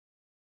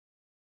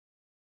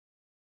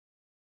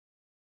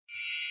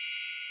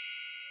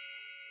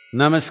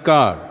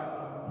Namaskar.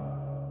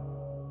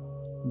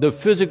 The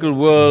physical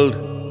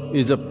world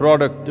is a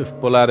product of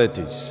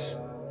polarities,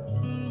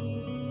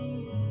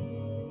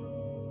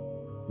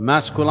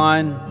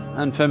 masculine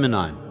and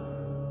feminine,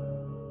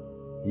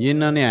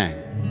 yin and yang,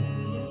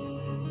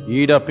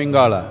 Ida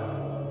Pingala,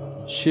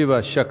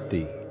 Shiva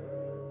Shakti,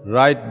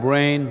 right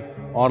brain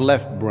or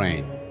left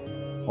brain,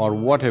 or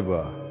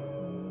whatever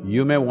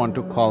you may want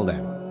to call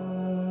them.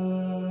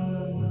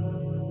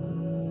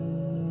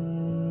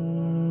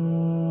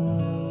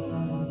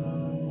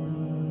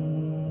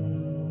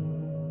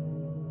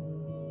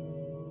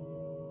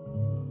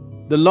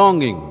 The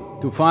longing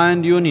to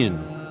find union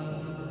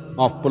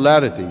of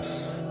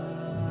polarities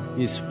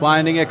is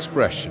finding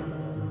expression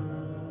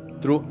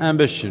through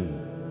ambition,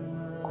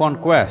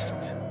 conquest,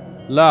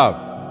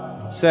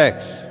 love,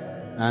 sex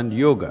and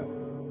yoga.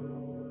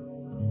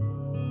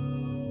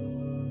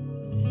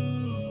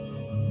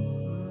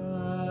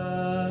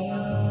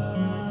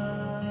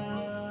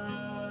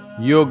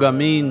 Yoga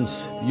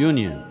means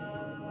union.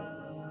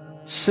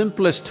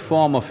 Simplest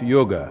form of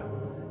yoga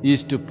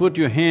is to put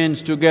your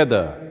hands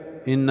together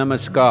in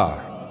Namaskar.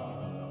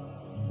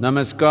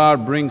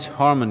 Namaskar brings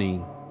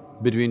harmony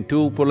between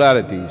two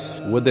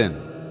polarities within.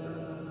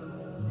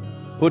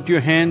 Put your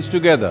hands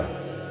together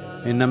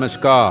in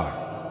Namaskar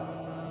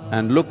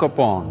and look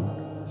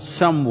upon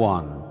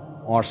someone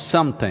or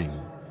something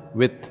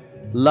with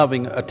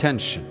loving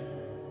attention.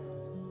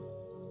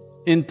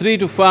 In 3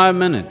 to 5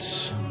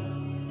 minutes,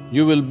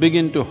 you will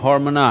begin to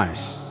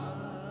harmonize.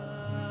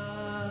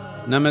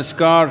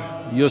 Namaskar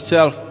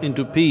yourself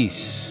into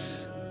peace.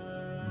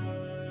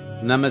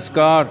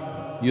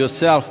 Namaskar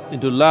yourself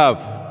into love.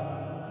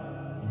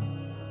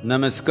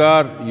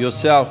 Namaskar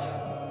yourself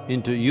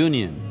into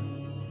union.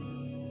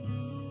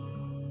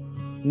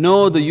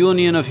 Know the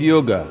union of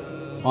yoga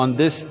on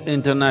this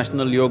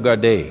International Yoga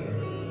Day.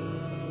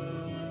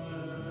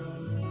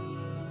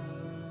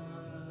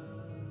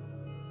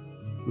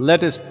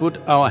 Let us put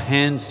our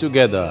hands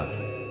together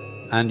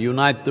and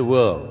unite the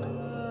world.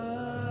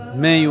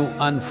 May you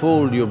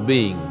unfold your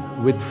being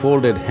with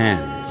folded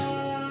hands.